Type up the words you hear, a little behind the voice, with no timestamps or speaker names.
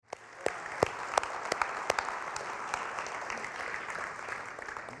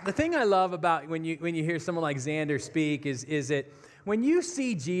The thing I love about when you hear someone like Xander speak is that when you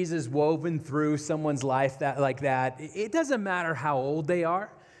see Jesus woven through someone's life like that, it doesn't matter how old they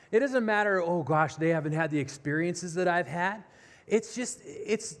are. It doesn't matter, oh gosh, they haven't had the experiences that I've had.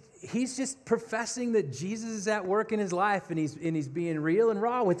 He's just professing that Jesus is at work in his life, and he's being real and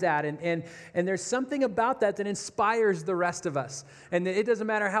raw with that. And there's something about that inspires the rest of us. And it doesn't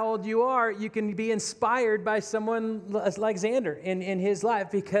matter how old you are, you can be inspired by someone like Xander in his life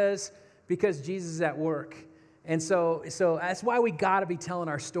because Jesus is at work. And so that's why we got to be telling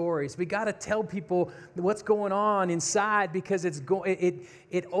our stories. We got to tell people what's going on inside, because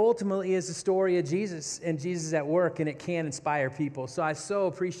it ultimately is the story of Jesus, and Jesus is at work, and it can inspire people. So I so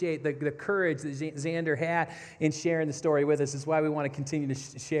appreciate the courage that Xander had in sharing the story with us. It's why we want to continue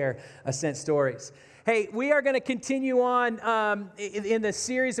to share Ascent stories. Hey, we are going to continue on in the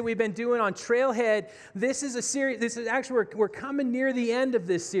series that we've been doing on Trailhead. This is a series. This is actually we're coming near the end of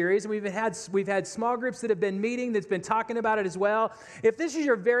this series. We've had small groups that have been meeting that's been talking about it as well. If this is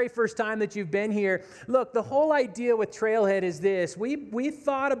your very first time that you've been here, look, the whole idea with Trailhead is this: we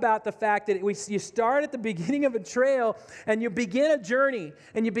thought about the fact that you start at the beginning of a trail and you begin a journey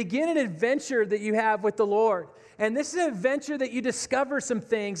and you begin an adventure that you have with the Lord. And this is an adventure that you discover some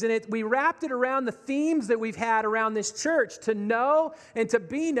things. And we wrapped it around the themes that we've had around this church: to know and to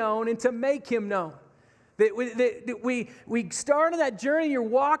be known and to make him known. That we start on that journey, you're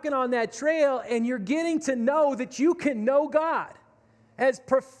walking on that trail, and you're getting to know that you can know God. As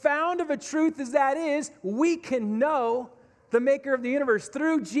profound of a truth as that is, we can know the maker of the universe.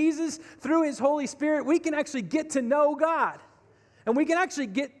 Through Jesus, through his Holy Spirit, we can actually get to know God. And we can actually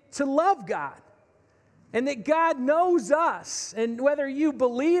get to love God. And that God knows us. And whether you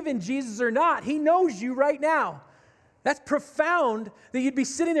believe in Jesus or not, he knows you right now. That's profound that you'd be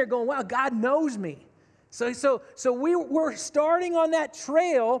sitting there going, wow, God knows me. So we're starting on that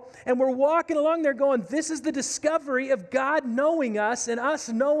trail, and we're walking along there going, this is the discovery of God knowing us and us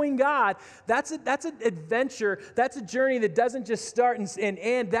knowing God. That's an adventure. That's a journey that doesn't just start and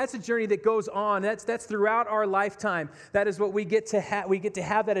end. That's a journey that goes on. That's throughout our lifetime. That is what we get to have. We get to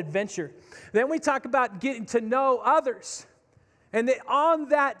have that adventure. Then we talk about getting to know others. And that on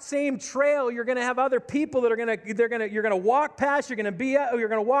that same trail, you're going to have other people that you're going to walk past, you're going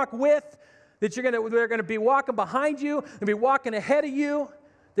to walk with, that they're going to be walking behind you and be walking ahead of you.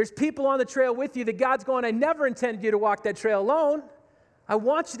 There's people on the trail with you that God's going, I never intended you to walk that trail alone. I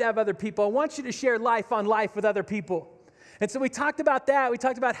want you to have other people. I want you to share life on life with other people. And so we talked about that. We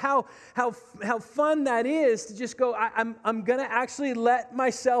talked about how fun that is to just go, I'm going to actually let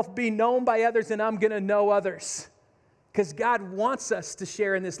myself be known by others, and I'm going to know others. Because God wants us to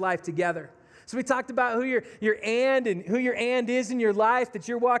share in this life together. So we talked about who your and is in your life, that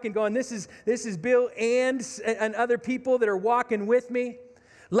you're walking going, this is Bill and other people that are walking with me.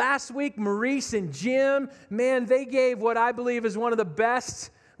 Last week, Maurice and Jim, man, they gave what I believe is one of the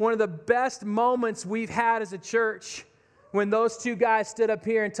best moments we've had as a church. When those two guys stood up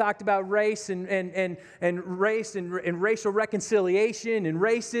here and talked about race and race and racial reconciliation and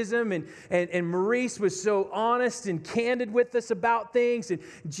racism, and Maurice was so honest and candid with us about things, and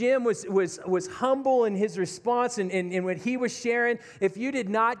Jim was humble in his response and what he was sharing. If you did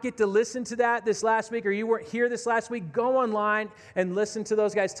not get to listen to that this last week, or you weren't here this last week, go online and listen to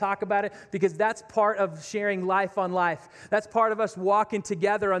those guys talk about it, because that's part of sharing life on life. That's part of us walking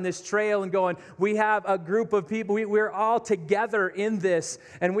together on this trail and going, we have a group of people, we're all together in this,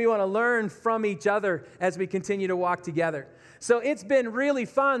 and we want to learn from each other as we continue to walk together. So it's been really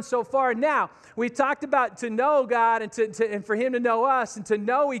fun so far. Now, we've talked about to know God and for him to know us and to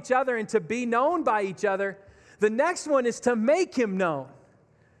know each other and to be known by each other. The next one is to make him known.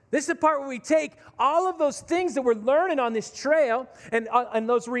 This is the part where we take all of those things that we're learning on this trail and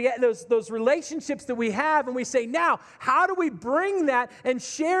those relationships that we have, and we say, now, how do we bring that and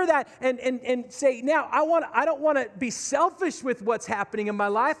share that and say, now, I don't want to be selfish with what's happening in my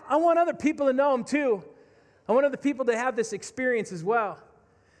life. I want other people to know him too. I want other people to have this experience as well.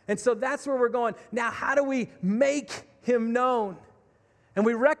 And so that's where we're going. Now, how do we make him known? And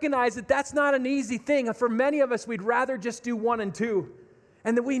we recognize that that's not an easy thing. For many of us, we'd rather just do 1 and 2.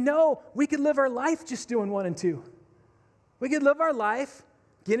 And that we know we could live our life just doing 1 and 2. We could live our life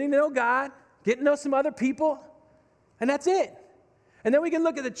getting to know God, getting to know some other people, and that's it. And then we can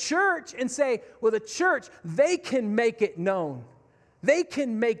look at the church and say, well, the church, they can make it known. They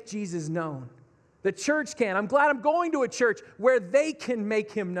can make Jesus known. The church can. I'm glad I'm going to a church where they can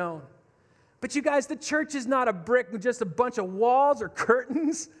make him known. But you guys, the church is not a brick with just a bunch of walls or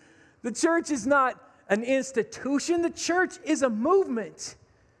curtains. The church is not an institution. The church is a movement.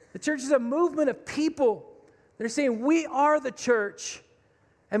 The church is a movement of people. They're saying, we are the church.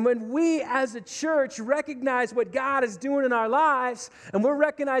 And when we as a church recognize what God is doing in our lives, and we're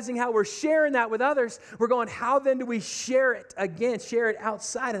recognizing how we're sharing that with others, we're going, how then do we share it again, share it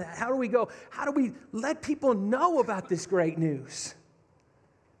outside of that? How do we let people know about this great news?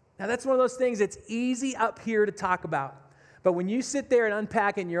 Now, that's one of those things that's easy up here to talk about. But when you sit there and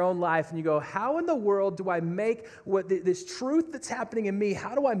unpack in your own life and you go, how in the world do I make this truth that's happening in me,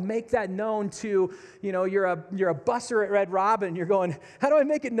 how do I make that known to, you're a busser at Red Robin, you're going, how do I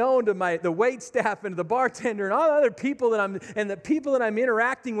make it known to the wait staff and the bartender and all the other people the people that I'm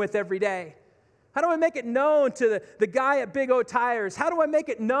interacting with every day? How do I make it known to the guy at Big O Tires? How do I make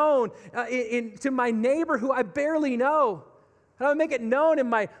it known to my neighbor who I barely know? How do I make it known in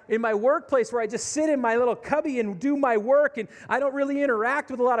my workplace where I just sit in my little cubby and do my work and I don't really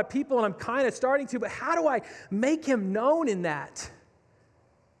interact with a lot of people and I'm kind of starting to, but how do I make him known in that?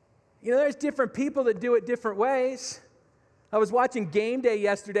 There's different people that do it different ways. I was watching Game Day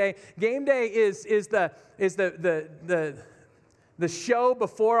yesterday. Game Day is the show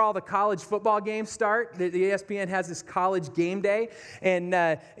before all the college football games start. The ESPN has this college game day, and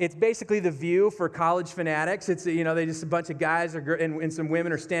it's basically The View for college fanatics. It's, they just a bunch of guys and some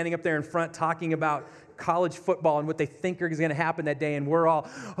women are standing up there in front talking about college football and what they think is going to happen that day, and we're all,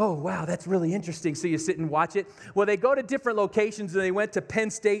 oh, wow, that's really interesting. So you sit and watch it. Well, they go to different locations, and they went to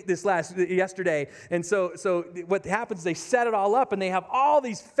Penn State yesterday, and so what happens is they set it all up, and they have all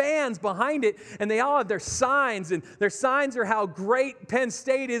these fans behind it, and they all have their signs, and their signs are how great Penn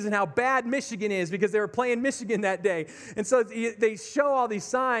State is and how bad Michigan is because they were playing Michigan that day. And so they show all these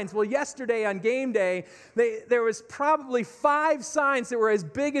signs. Well, yesterday on game day, there was probably 5 signs that were as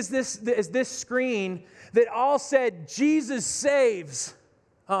big as this screen that all said, Jesus saves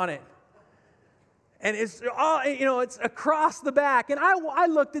on it. And it's all, it's across the back. And I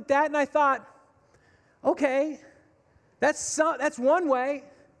looked at that and I thought, okay, that's one way.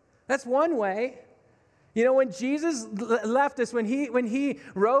 That's one way. When Jesus left us, when he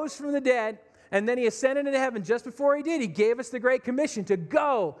rose from the dead, and then he ascended into heaven, just before he did, he gave us the Great Commission to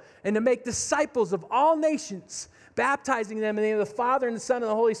go and to make disciples of all nations, baptizing them in the name of the Father and the Son and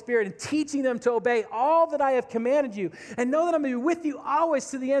the Holy Spirit, and teaching them to obey all that I have commanded you. And know that I'm going to be with you always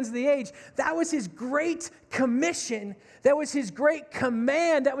to the ends of the age. That was his great commission. That was his great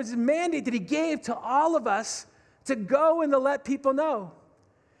command. That was his mandate that he gave to all of us to go and to let people know.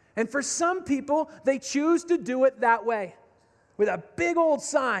 And for some people, they choose to do it that way, with a big old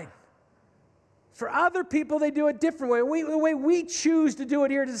sign. For other people, they do it a different way. The way we choose to do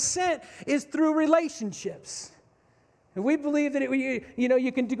it here at Ascent is through relationships. And we believe that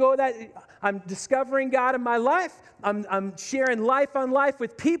you can go that. I'm discovering God in my life. I'm sharing life on life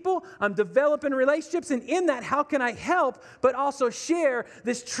with people. I'm developing relationships. And in that, how can I help but also share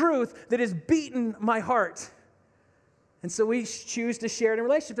this truth that has beaten my heart? And so we choose to share it in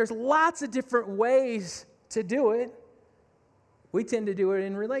relationships. There's lots of different ways to do it. We tend to do it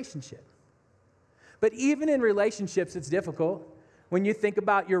in relationship. But even in relationships, it's difficult. When you think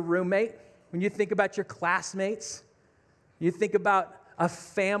about your roommate, when you think about your classmates, you think about a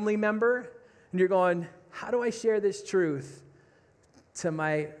family member, and you're going, how do I share this truth to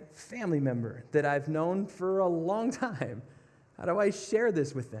my family member that I've known for a long time? How do I share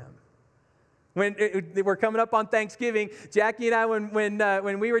this with them? When we're coming up on Thanksgiving, Jackie and I,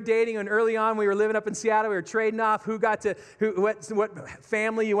 when we were dating and early on, we were living up in Seattle, we were trading off what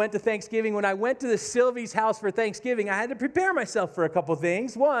family you went to Thanksgiving. When I went to the Sylvie's house for Thanksgiving, I had to prepare myself for a couple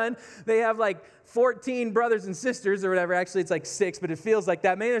things. One, they have like 14 brothers and sisters or whatever. Actually, it's like 6, but it feels like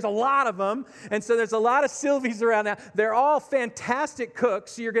that. There's a lot of them. And so there's a lot of Sylvies around now. They're all fantastic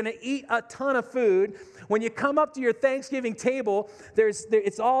cooks, so you're going to eat a ton of food. When you come up to your Thanksgiving table,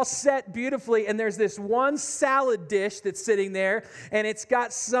 it's all set beautifully, and there's this one salad dish that's sitting there, and it's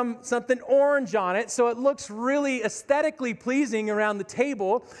got something orange on it, so it looks really aesthetically pleasing around the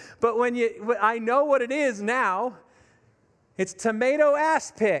table. But I know what it is now. It's tomato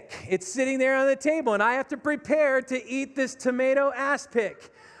aspic. It's sitting there on the table, and I have to prepare to eat this tomato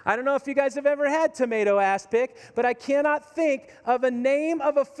aspic. I don't know if you guys have ever had tomato aspic, but I cannot think of a name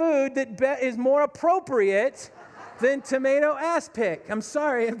of a food that is more appropriate than tomato aspic. I'm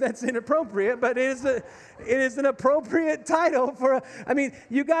sorry if that's inappropriate, but it is an appropriate title for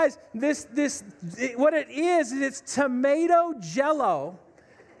you guys, what it is it's tomato jello.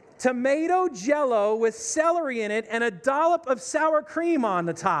 Tomato jello with celery in it and a dollop of sour cream on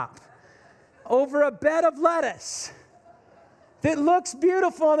the top over a bed of lettuce. that looks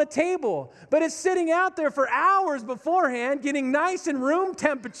beautiful on the table, but it's sitting out there for hours beforehand, getting nice and room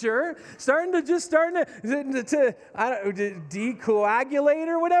temperature, starting to decoagulate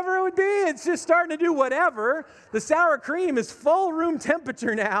or whatever it would be. It's just starting to do whatever. The sour cream is full room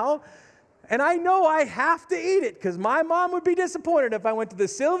temperature now, and I know I have to eat it because my mom would be disappointed if I went to the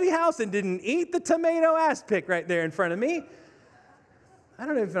Sylvie house and didn't eat the tomato aspic right there in front of me. I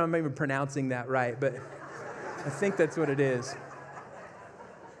don't know if I'm even pronouncing that right, but I think that's what it is.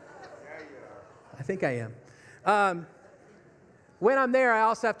 I think I am. When I'm there, I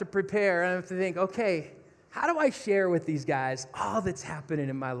also have to prepare. I have to think, okay, how do I share with these guys all that's happening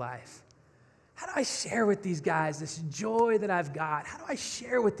in my life? How do I share with these guys this joy that I've got? How do I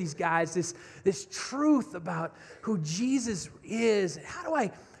share with these guys this truth about who Jesus is? How do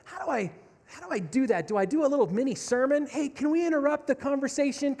I do that? Do I do a little mini sermon? Hey, can we interrupt the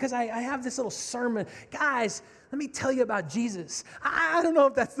conversation? Because I have this little sermon. Guys, let me tell you about Jesus. I don't know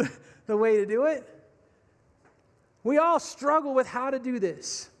if that's the way to do it. We all struggle with how to do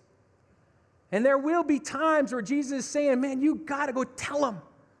this. And there will be times where Jesus is saying, man, you got to go tell them.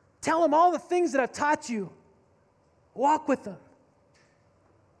 Tell them all the things that I've taught you. Walk with them.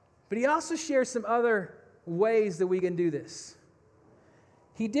 But he also shares some other ways that we can do this.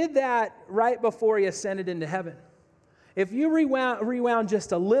 He did that right before he ascended into heaven. If you rewound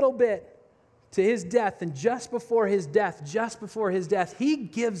just a little bit to his death, and just before his death, he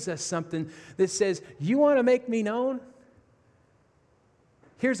gives us something that says, you want to make me known?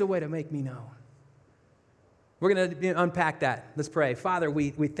 Here's a way to make me known. We're going to unpack that. Let's pray. Father,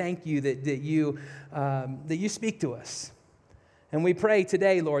 we thank you that you speak to us. And we pray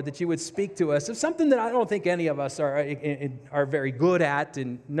today, Lord, that you would speak to us of something that I don't think any of us are very good at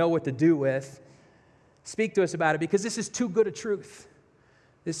and know what to do with. Speak to us about it, because this is too good a truth.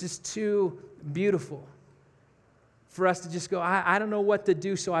 This is too beautiful for us to just go, I don't know what to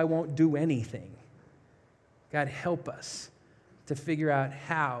do, so I won't do anything. God, help us to figure out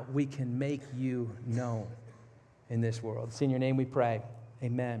how we can make you known in this world. It's in your name we pray.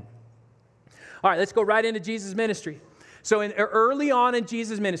 Amen. All right, let's go right into Jesus' ministry. So early on in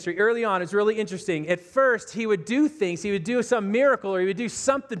Jesus' ministry, it's really interesting. At first, he would do things. He would do some miracle, or he would do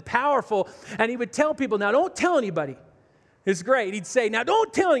something powerful, and he would tell people, now don't tell anybody. It's great. He'd say, now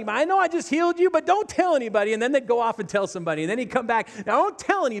don't tell anybody. I know I just healed you, but don't tell anybody. And then they'd go off and tell somebody. And then he'd come back, now don't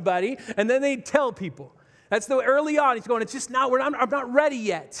tell anybody. And then they'd tell people. That's the early on. He's going, it's just not, I'm not ready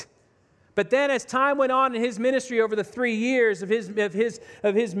yet. But then as time went on in his ministry over the 3 years of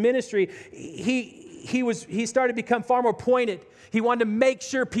his ministry, he started to become far more pointed. He wanted to make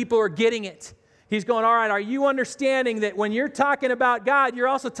sure people are getting it. He's going, all right, are you understanding that when you're talking about God, you're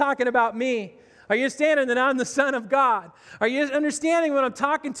also talking about me? Are you understanding that I'm the Son of God? Are you understanding when I'm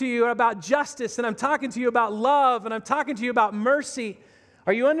talking to you about justice, and I'm talking to you about love, and I'm talking to you about mercy?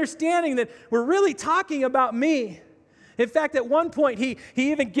 Are you understanding that we're really talking about me? In fact, at one point, he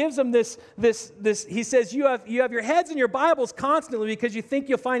even gives them this. He says, you have your heads in your Bibles constantly because you think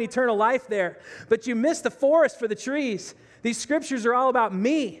you'll find eternal life there, but you miss the forest for the trees. These scriptures are all about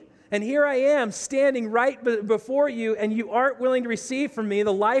me. And here I am standing right before you, and you aren't willing to receive from me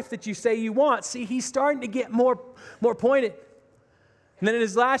the life that you say you want. See, he's starting to get more pointed. And then in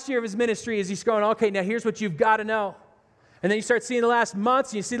his last year of his ministry, as he's going, okay, now here's what you've got to know. And then you start seeing the last months,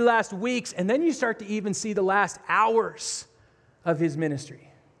 and you see the last weeks, and then you start to even see the last hours of his ministry.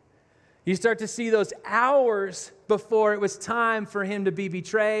 You start to see those hours before it was time for him to be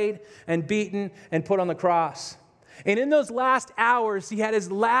betrayed and beaten and put on the cross. And in those last hours, he had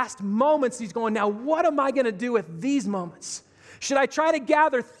his last moments. He's going, now what am I going to do with these moments? Should I try to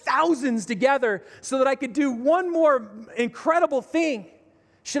gather thousands together so that I could do one more incredible thing?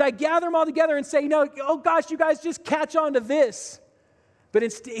 Should I gather them all together and say, no, oh gosh, you guys just catch on to this? But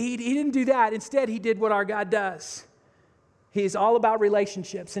instead, he didn't do that. Instead, he did what our God does. He's all about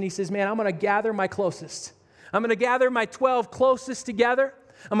relationships. And he says, man, I'm going to gather my closest. I'm going to gather my 12 closest together.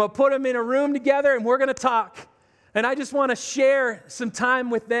 I'm going to put them in a room together, and we're going to talk. And I just want to share some time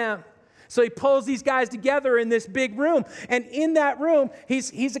with them. So he pulls these guys together in this big room. And in that room,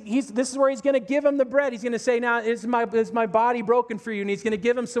 this is where he's going to give them the bread. He's going to say, now, is my body broken for you? And he's going to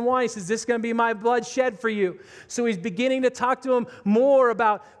give them some wine. He says, this is going to be my blood shed for you. So he's beginning to talk to them more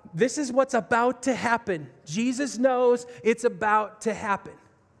about, this is what's about to happen. Jesus knows it's about to happen.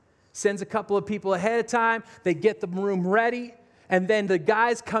 Sends a couple of people ahead of time. They get the room ready. And then the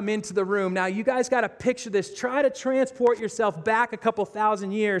guys come into the room. Now, you guys got to picture this. Try to transport yourself back a couple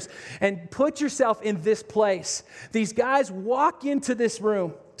thousand years and put yourself in this place. These guys walk into this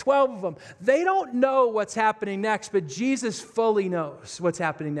room 12 of them. They don't know what's happening next, but Jesus fully knows what's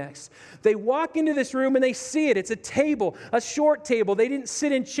happening next. They walk into this room and they see it. It's a table, a short table. They didn't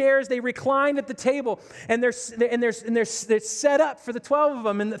sit in chairs. They reclined at the table, and they're set up for the 12 of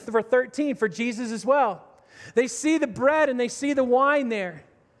them and for 13 for Jesus as well. They see the bread and they see the wine there.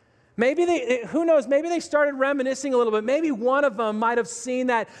 Maybe who knows, maybe they started reminiscing a little bit. Maybe one of them might have seen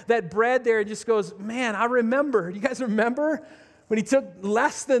that bread there and just goes, man, I remember. Do you guys remember when he took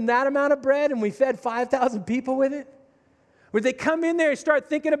less than that amount of bread and we fed 5,000 people with it? Would they come in there and start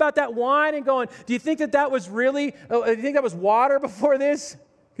thinking about that wine and going, do you think that was really, do you think that was water before this?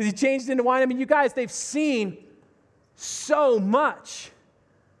 Because he changed it into wine. I mean, you guys, they've seen so much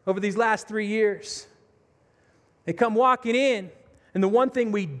over these last 3 years. They come walking in, and the one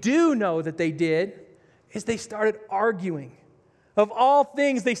thing we do know that they did is they started arguing. Of all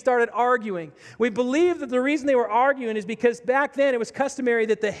things, they started arguing. We believe that the reason they were arguing is because back then it was customary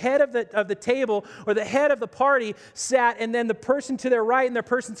that the head of the table or the head of the party sat, and then the person to their right and the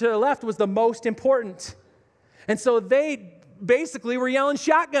person to their left was the most important. And so they basically were yelling,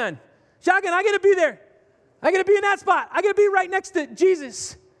 shotgun, shotgun, I got to be there. I got to be in that spot. I got to be right next to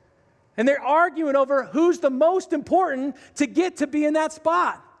Jesus. And they're arguing over who's the most important to get to be in that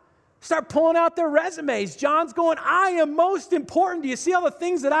spot. Start pulling out their resumes. John's going, I am most important. Do you see all the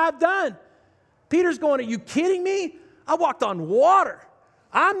things that I've done? Peter's going, are you kidding me? I walked on water.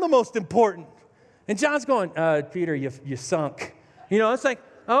 I'm the most important. And John's going, Peter, you sunk. You know, it's like,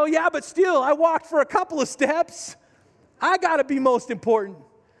 oh yeah, but still, I walked for a couple of steps. I got to be most important.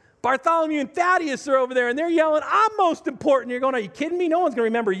 Bartholomew and Thaddeus are over there, and they're yelling, I'm most important. You're going, are you kidding me? No one's going to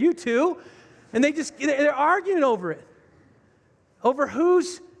remember you two. And they're arguing over it, over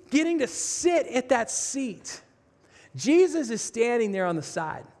who's getting to sit at that seat. Jesus is standing there on the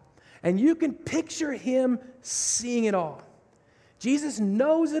side, and you can picture him seeing it all. Jesus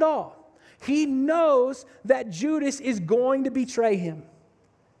knows it all. He knows that Judas is going to betray him.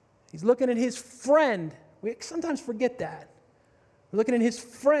 He's looking at his friend. We sometimes forget that. We're looking at his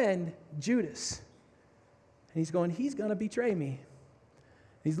friend, Judas. And he's going, he's going to betray me.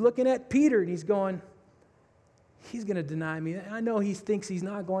 He's looking at Peter, and he's going, he's going to deny me. I know he thinks he's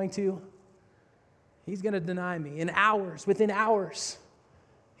not going to. He's going to deny me. Within hours,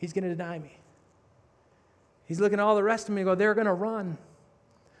 he's going to deny me. He's looking at all the rest of me and go, they're going to run.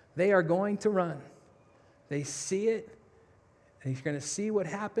 They are going to run. They see it, and he's going to see what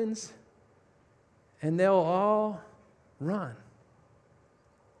happens, and they'll all run.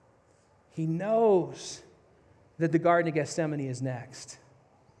 He knows that the Garden of Gethsemane is next.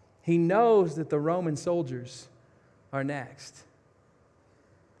 He knows that the Roman soldiers are next.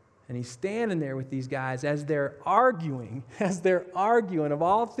 And he's standing there with these guys as they're arguing of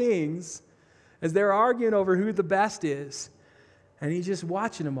all things, as they're arguing over who the best is. And he's just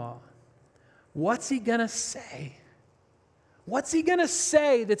watching them all. What's he going to say? What's he going to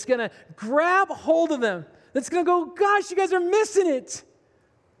say that's going to grab hold of them? That's going to go, gosh, you guys are missing it.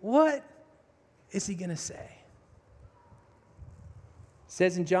 What is he going to say? It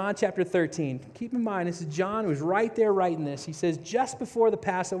says in John chapter 13, keep in mind, this is John who's right there writing this. He says, just before the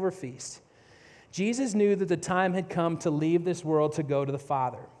Passover feast, Jesus knew that the time had come to leave this world to go to the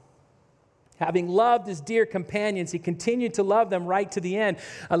Father. Having loved his dear companions, he continued to love them right to the end.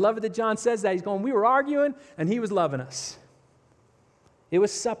 I love it that John says that. He's going, we were arguing, and he was loving us. It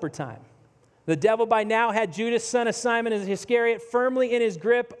was supper time. The devil by now had Judas, son of Simon Iscariot, firmly in his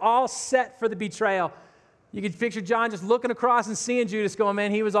grip, all set for the betrayal. You could picture John just looking across and seeing Judas going,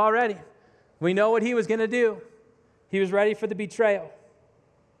 man, he was all ready. We know what he was going to do. He was ready for the betrayal.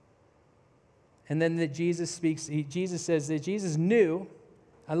 And then that Jesus speaks, Jesus says that Jesus knew.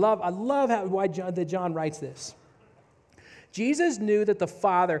 I love why John writes this. Jesus knew that the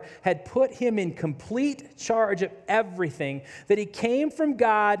Father had put him in complete charge of everything, that he came from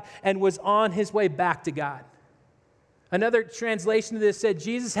God and was on his way back to God. Another translation of this said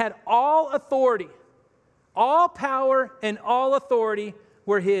Jesus had all authority, all power and all authority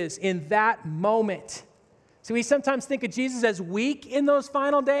were his in that moment. So we sometimes think of Jesus as weak in those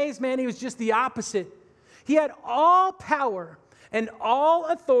final days. Man, he was just the opposite. He had all power and all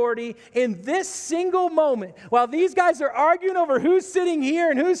authority in this single moment. While these guys are arguing over who's sitting here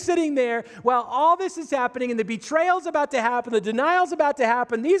and who's sitting there, while all this is happening and the betrayal's about to happen, the denial's about to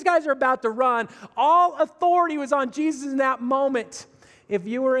happen, these guys are about to run, all authority was on Jesus in that moment. If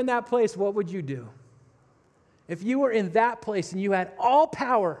you were in that place, what would you do? If you were in that place and you had all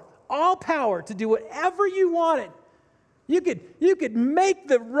power to do whatever you wanted, you could make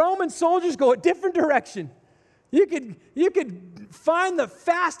the Roman soldiers go a different direction. You could find the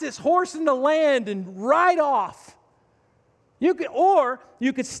fastest horse in the land and ride off. Or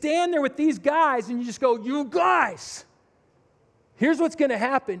you could stand there with these guys and you just go, you guys, here's what's going to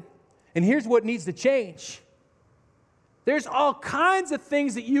happen, and here's what needs to change. There's all kinds of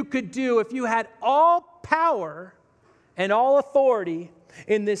things that you could do if you had all power and all authority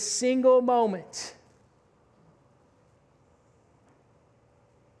in this single moment.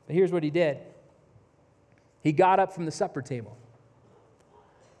 But here's what he did. He got up from the supper table.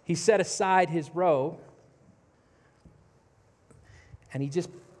 He set aside his robe, and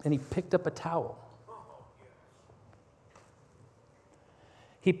he picked up a towel.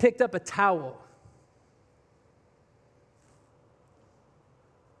 He picked up a towel.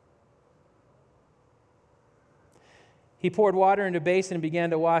 He poured water into a basin and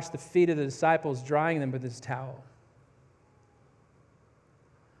began to wash the feet of the disciples, drying them with his towel.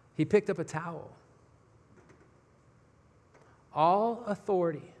 He picked up a towel. All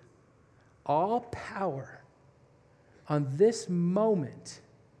authority, all power on this moment,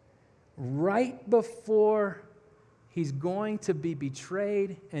 right before he's going to be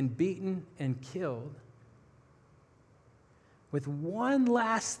betrayed and beaten and killed, with one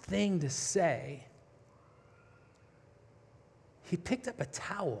last thing to say, he picked up a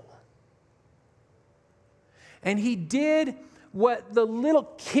towel. And he did what the little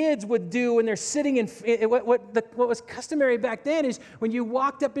kids would do when they're sitting in, what was customary back then is when you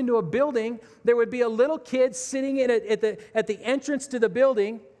walked up into a building, there would be a little kid sitting at the entrance to the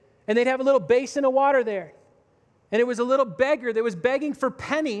building, and they'd have a little basin of water there. And it was a little beggar that was begging for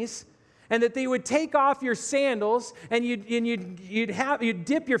pennies, and that they would take off your sandals, and you'd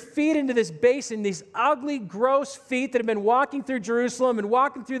dip your feet into this basin, these ugly, gross feet that have been walking through Jerusalem and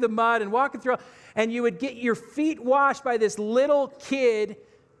walking through the mud and walking through, and you would get your feet washed by this little kid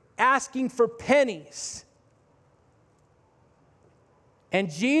asking for pennies. And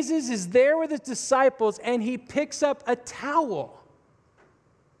Jesus is there with his disciples, and he picks up a towel.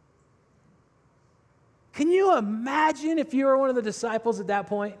 Can you imagine if you were one of the disciples at that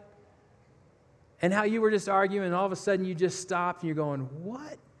point? And how you were just arguing, and all of a sudden you just stopped, and you're going,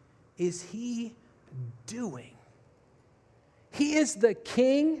 what is he doing? He is the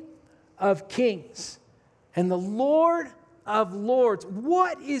King of kings and the Lord of lords.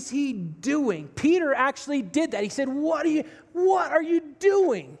 What is he doing? Peter actually did that. He said, what are you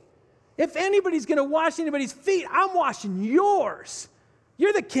doing? If anybody's going to wash anybody's feet, I'm washing yours.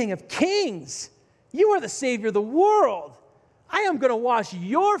 You're the King of kings. You are the Savior of the world. I am going to wash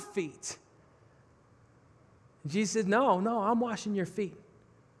your feet. Jesus said, no, I'm washing your feet.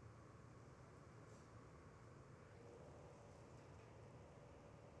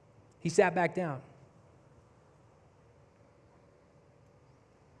 He sat back down.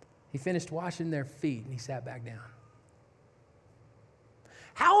 He finished washing their feet, and he sat back down.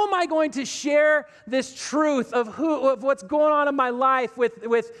 How am I going to share this truth of what's going on in my life with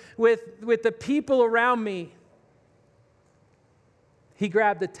the people around me? He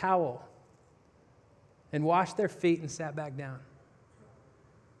grabbed a towel and washed their feet and sat back down.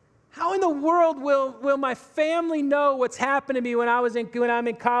 How in the world will my family know what's happened to me when I'm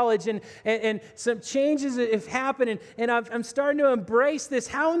in college and some changes have happened and I'm starting to embrace this?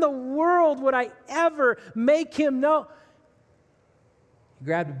 How in the world would I ever make him know? He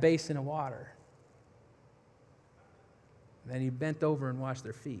grabbed a basin of water. Then he bent over and washed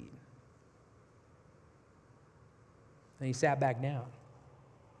their feet. Then he sat back down.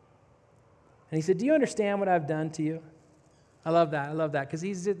 And he said, do you understand what I've done to you? I love that, because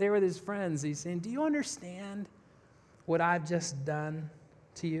he's there with his friends. He's saying, do you understand what I've just done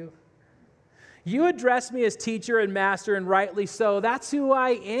to you? You address me as teacher and master, and rightly so. That's who I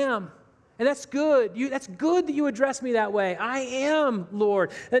am. And that's good. That's good that you address me that way. I am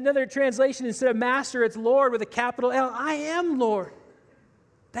Lord. Another translation, instead of master, it's Lord with a capital L. I am Lord.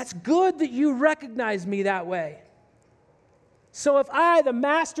 That's good that you recognize me that way. So if I, the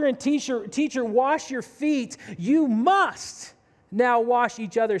master and teacher, wash your feet, you must now wash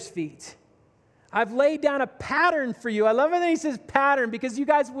each other's feet. I've laid down a pattern for you. I love it that he says pattern, because you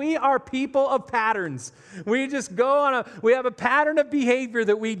guys, we are people of patterns. We just we have a pattern of behavior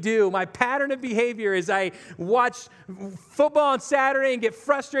that we do. My pattern of behavior is I watch football on Saturday and get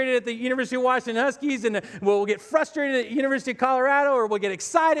frustrated at the University of Washington Huskies, and we'll get frustrated at the University of Colorado, or we'll get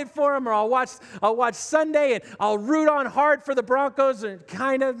excited for them, or I'll watch Sunday and I'll root on hard for the Broncos, or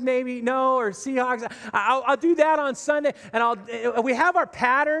kind of maybe no, or Seahawks. I'll do that on Sunday, and we have our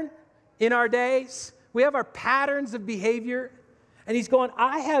pattern. In our days, we have our patterns of behavior. And he's going,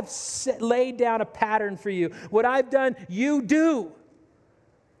 I have laid down a pattern for you. What I've done, you do.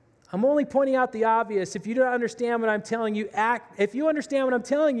 I'm only pointing out the obvious. If you don't understand what I'm telling you, act. If you understand what I'm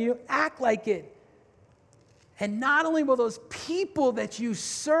telling you, act like it. And not only will those people that you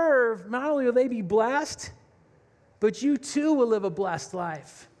serve, not only will they be blessed, but you too will live a blessed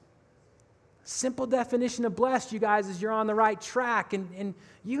life. Simple definition of blessed, you guys, is you're on the right track, and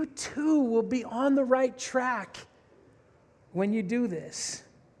you too will be on the right track when you do this.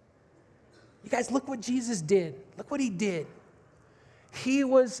 You guys, look what Jesus did. Look what he did. He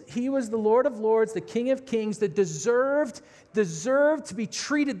was the Lord of Lords, the King of Kings, that deserved to be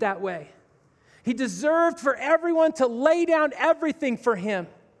treated that way. He deserved for everyone to lay down everything for him.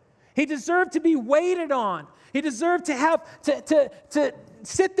 He deserved to be waited on. He deserved to have to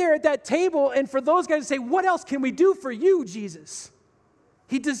sit there at that table and for those guys to say, what else can we do for you, Jesus?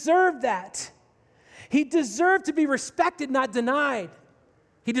 He deserved that. He deserved to be respected, not denied.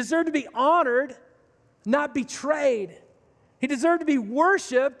 He deserved to be honored, not betrayed. He deserved to be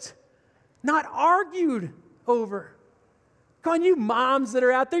worshiped, not argued over. Come on, you moms that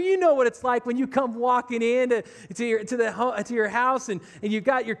are out there, you know what it's like when you come walking in to your house and you've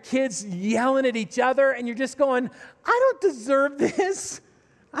got your kids yelling at each other and you're just going, I don't deserve this.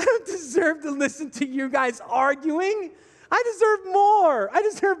 I don't deserve to listen to you guys arguing. I deserve more. I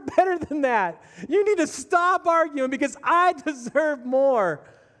deserve better than that. You need to stop arguing because I deserve more.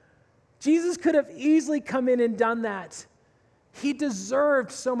 Jesus could have easily come in and done that. He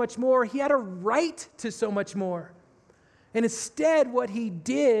deserved so much more. He had a right to so much more. And instead, what he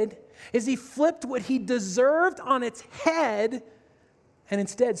did is he flipped what he deserved on its head and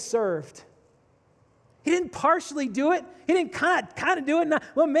instead served. He didn't partially do it. He didn't kind of do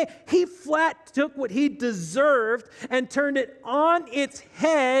it. He flat took what he deserved and turned it on its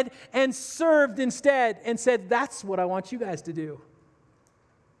head and served instead and said, that's what I want you guys to do.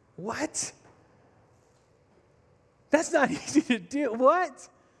 What? That's not easy to do. What?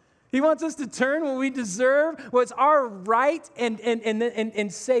 He wants us to turn what we deserve, what's our right,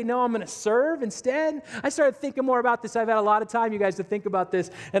 and say, no, I'm going to serve instead. I started thinking more about this. I've had a lot of time, you guys, to think about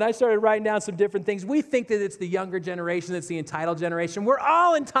this, and I started writing down some different things. We think that it's the younger generation, that's the entitled generation. We're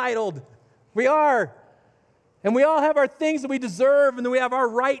all entitled. We are. And we all have our things that we deserve and that we have our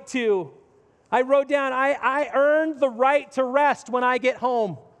right to. I wrote down, I earned the right to rest when I get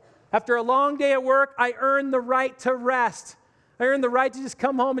home. After a long day at work, I earned the right to rest. I earned the right to just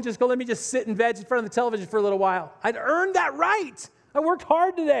come home and just go, let me just sit and veg in front of the television for a little while. I'd earned that right. I worked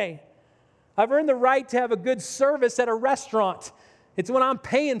hard today. I've earned the right to have a good service at a restaurant. It's what I'm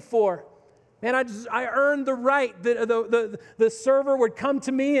paying for. Man, I earned the right. The server would come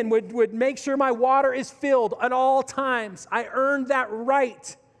to me and would make sure my water is filled at all times. I earned that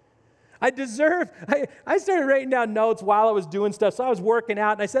right. I started writing down notes while I was doing stuff. So I was working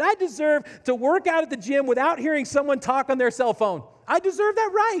out, and I said, I deserve to work out at the gym without hearing someone talk on their cell phone. I deserve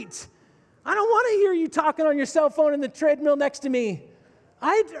that right. I don't want to hear you talking on your cell phone in the treadmill next to me.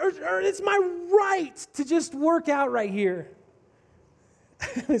 It's my right to just work out right here.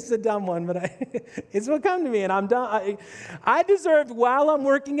 It's a dumb one, but it's what come to me, and I'm done. I deserved, while I'm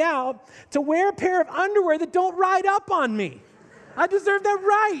working out, to wear a pair of underwear that don't ride up on me. I deserve that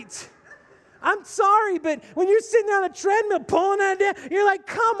right. I'm sorry, but when you're sitting there on the treadmill pulling that down, you're like,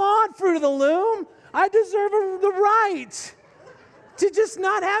 come on, Fruit of the Loom. I deserve the right to just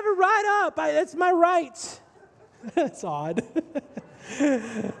not have it right up. That's my right. That's odd.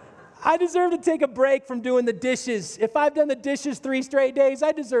 I deserve to take a break from doing the dishes. If I've done the dishes 3 straight days,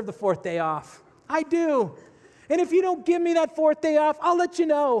 I deserve the 4th day off. I do. And if you don't give me that 4th day off, I'll let you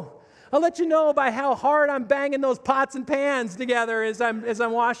know. I'll let you know by how hard I'm banging those pots and pans together as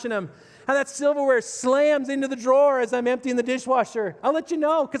I'm washing them. How that silverware slams into the drawer as I'm emptying the dishwasher. I'll let you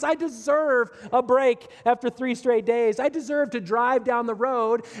know because I deserve a break after 3 straight days. I deserve to drive down the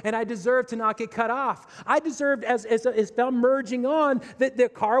road and I deserve to not get cut off. I deserved, as I'm merging on, that the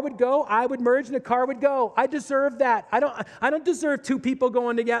car would go, I would merge and the car would go. I deserve that. I don't deserve 2 people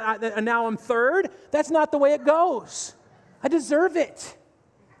going together and now I'm third. That's not the way it goes. I deserve it.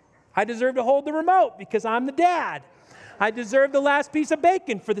 I deserve to hold the remote because I'm the dad. I deserve the last piece of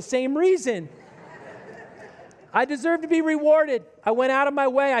bacon for the same reason. I deserve to be rewarded. I went out of my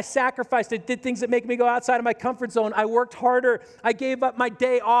way. I sacrificed. I did things that make me go outside of my comfort zone. I worked harder. I gave up my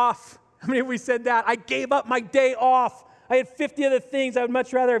day off. How many of we said that? I gave up my day off. I had 50 other things I would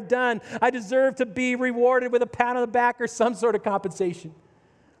much rather have done. I deserve to be rewarded with a pat on the back or some sort of compensation.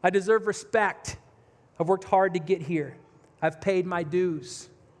 I deserve respect. I've worked hard to get here. I've paid my dues.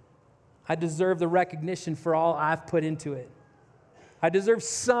 I deserve the recognition for all I've put into it. I deserve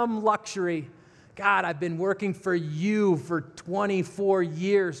some luxury. God, I've been working for you for 24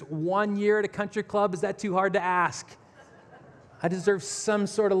 years. 1 year at a country club, is that too hard to ask? I deserve some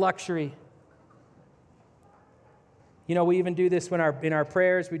sort of luxury. You know, we even do this in our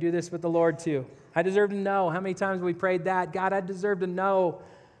prayers. We do this with the Lord too. I deserve to know. How many times have we prayed that? God, I deserve to know.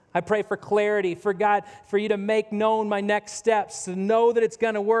 I pray for clarity, for God, for you to make known my next steps, to know that it's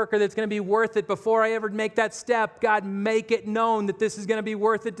going to work or that it's going to be worth it before I ever make that step. God, make it known that this is going to be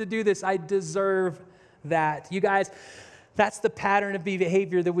worth it to do this. I deserve that. You guys, that's the pattern of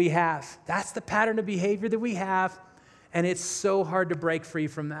behavior that we have. That's the pattern of behavior that we have, and it's so hard to break free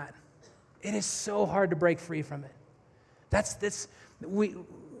from that. It is so hard to break free from it.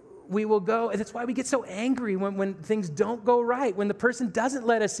 We will go, and that's why we get so angry when things don't go right, when the person doesn't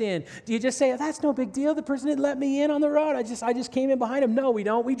let us in. Do you just say, oh, that's no big deal, the person didn't let me in on the road, I just came in behind him? No, we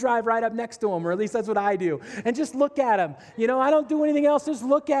don't. We drive right up next to him, or at least that's what I do, and just look at him. You know, I don't do anything else, just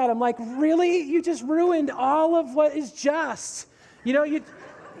look at him. Like, really? You just ruined all of what is just. You know,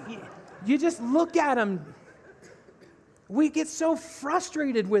 you just look at him. We get so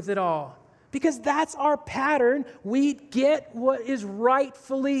frustrated with it all. Because that's our pattern. We get what is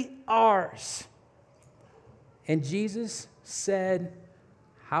rightfully ours. And Jesus said,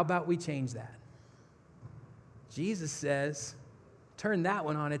 how about we change that? Jesus says, turn that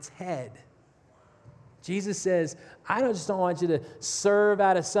one on its head. Jesus says, I just don't want you to serve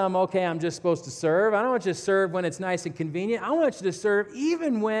out of some, okay, I'm just supposed to serve. I don't want you to serve when it's nice and convenient. I want you to serve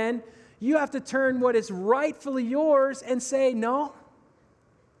even when you have to turn what is rightfully yours and say, no,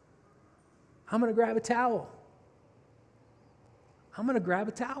 I'm going to grab a towel. I'm going to grab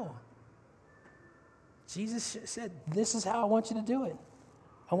a towel. Jesus said, this is how I want you to do it.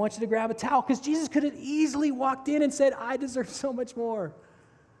 I want you to grab a towel. Because Jesus could have easily walked in and said, I deserve so much more.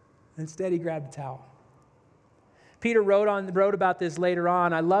 Instead, he grabbed a towel. Peter wrote about this later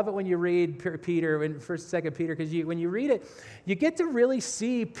on. I love it when you read Peter in 1st and 2nd Peter, because when you read it, you get to really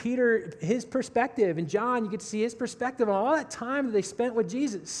see Peter, his perspective. And John, you get to see his perspective on all that time that they spent with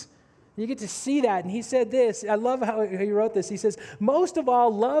Jesus. You get to see that. And he said this. I love how he wrote this. He says, most of all,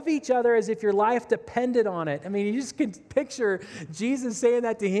 love each other as if your life depended on it. I mean, you just can picture Jesus saying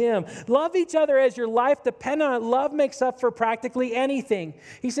that to him. Love each other as your life depended on it. Love makes up for practically anything.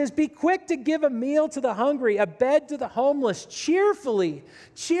 He says, be quick to give a meal to the hungry, a bed to the homeless, cheerfully,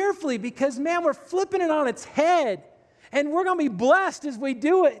 because, man, we're flipping it on its head. And we're going to be blessed as we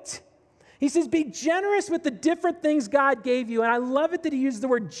do it. He says, be generous with the different things God gave you. And I love it that he used the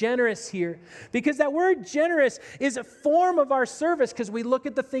word generous here, because that word generous is a form of our service, because we look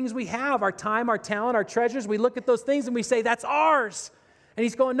at the things we have, our time, our talent, our treasures. We look at those things and we say, that's ours. And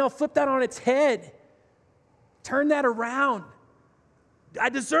he's going, no, flip that on its head. Turn that around. I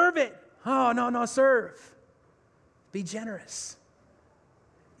deserve it. Oh, no, serve. Be generous.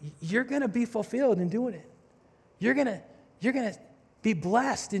 You're going to be fulfilled in doing it. You're going to be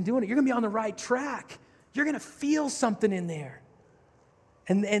blessed in doing it. You're going to be on the right track. You're going to feel something in there.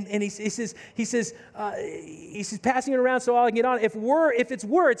 And he says, passing it around so all can get on. If it's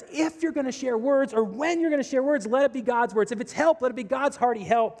words, if you're going to share words, or when you're going to share words, let it be God's words. If it's help, let it be God's hearty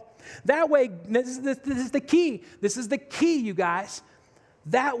help. That way, this is the key. This is the key, you guys.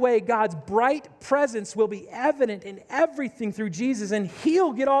 That way, God's bright presence will be evident in everything through Jesus, and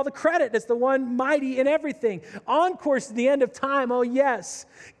he'll get all the credit as the one mighty in everything. On course to the end of time, oh yes,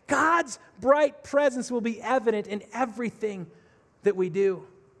 God's bright presence will be evident in everything that we do.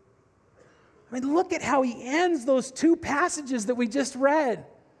 I mean, look at how he ends those two passages that we just read.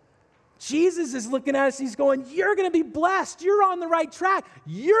 Jesus is looking at us, he's going, you're going to be blessed. You're on the right track.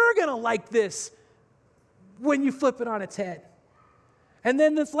 You're going to like this when you flip it on its head. And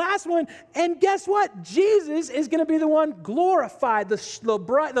then this last one, and guess what? Jesus is going to be the one glorified.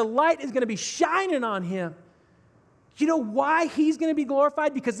 The light is going to be shining on him. You know why he's going to be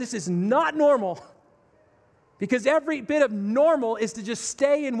glorified? Because this is not normal. Because every bit of normal is to just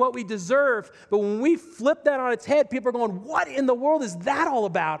stay in what we deserve. But when we flip that on its head, people are going, what in the world is that all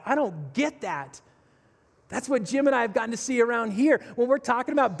about? I don't get that. That's what Jim and I have gotten to see around here. When we're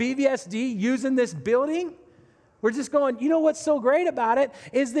talking about BVSD using this building, we're just going, you know what's so great about it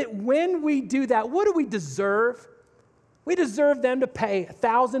is that when we do that, what do we deserve? We deserve them to pay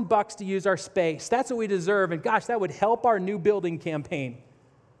 $1,000 to use our space. That's what we deserve. And gosh, that would help our new building campaign.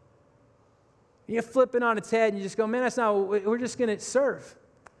 You flip it on its head and you just go, man, that's not, we're just going to serve.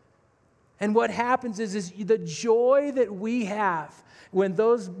 And what happens is the joy that we have when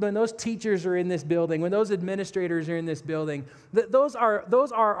those teachers are in this building, when those administrators are in this building, those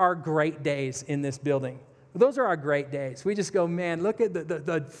are our great days in this building. Those are our great days. We just go, man, look at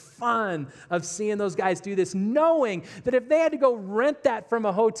the fun of seeing those guys do this, knowing that if they had to go rent that from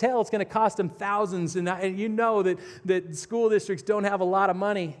a hotel, it's going to cost them thousands. And you know that school districts don't have a lot of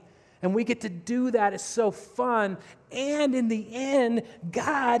money. And we get to do that. It's so fun. And in the end,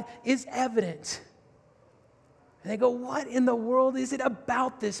 God is evident. And they go, what in the world is it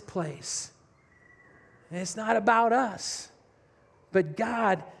about this place? And it's not about us, but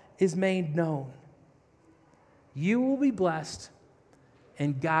God is made known. You will be blessed,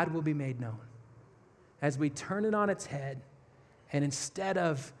 and God will be made known as we turn it on its head, and instead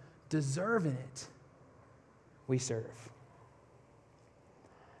of deserving it, we serve.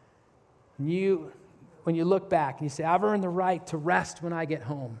 When you look back and you say, I've earned the right to rest when I get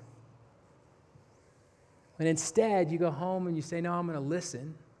home. And instead, you go home and you say, no, I'm going to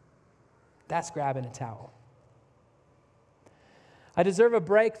listen. That's grabbing a towel. I deserve a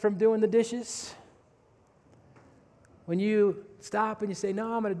break from doing the dishes. When you stop and you say,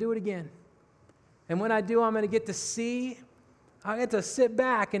 no, I'm going to do it again. And when I do, I'm going to get to see, I get to sit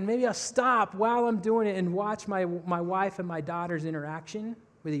back and maybe I'll stop while I'm doing it and watch my wife and my daughter's interaction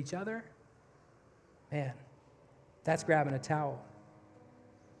with each other. Man, that's grabbing a towel.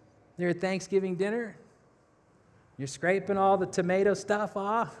 You're at Thanksgiving dinner. You're scraping all the tomato stuff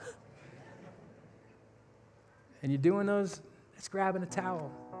off. And you're doing those, that's grabbing a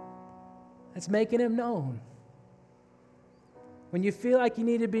towel. That's making him known. When you feel like you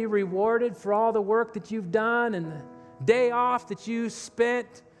need to be rewarded for all the work that you've done and the day off that you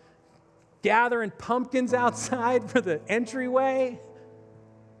spent gathering pumpkins outside for the entryway,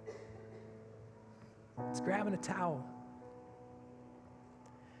 it's grabbing a towel.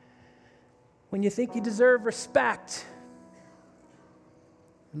 When you think you deserve respect,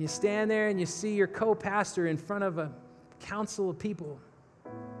 when you stand there and you see your co-pastor in front of a council of people,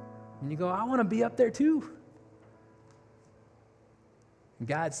 and you go, I want to be up there too. And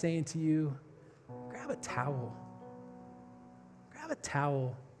God's saying to you, grab a towel. Grab a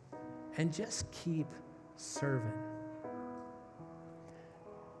towel and just keep serving.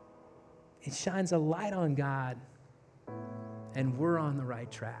 It shines a light on God, and we're on the right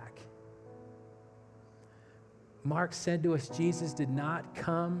track. Mark said to us, Jesus did not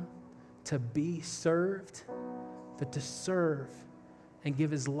come to be served, but to serve and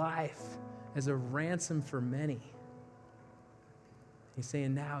give his life as a ransom for many. He's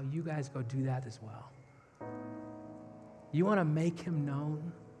saying, now you guys go do that as well. You want to make him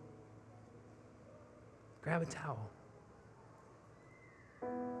known? Grab a towel.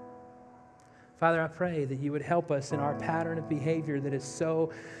 Father, I pray that you would help us in our pattern of behavior that is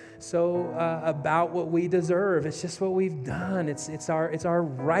so about what we deserve. It's just what we've done. It's our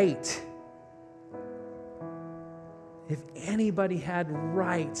right. If anybody had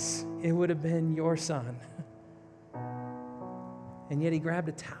rights, it would have been your son. And yet he grabbed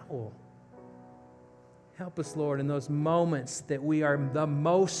a towel. Help us, Lord, in those moments that we are the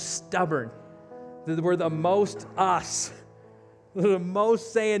most stubborn, that we're the most us, the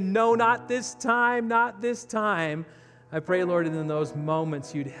most saying, no, not this time, not this time. I pray, Lord, in those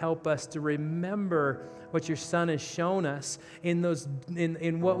moments you'd help us to remember what your Son has shown us in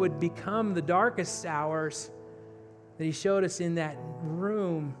what would become the darkest hours, that he showed us in that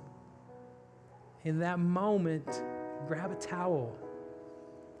room. In that moment, grab a towel.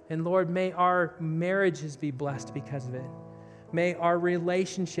 And Lord, may our marriages be blessed because of it. May our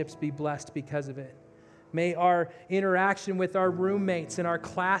relationships be blessed because of it. May our interaction with our roommates and our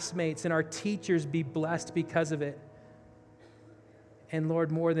classmates and our teachers be blessed because of it. And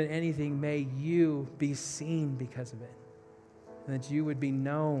Lord, more than anything, may you be seen because of it. And that you would be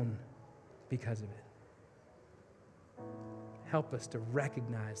known because of it. Help us to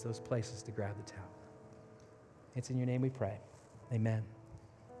recognize those places to grab the towel. It's in your name we pray. Amen.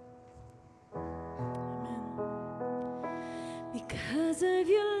 Amen. Because of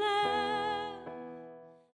your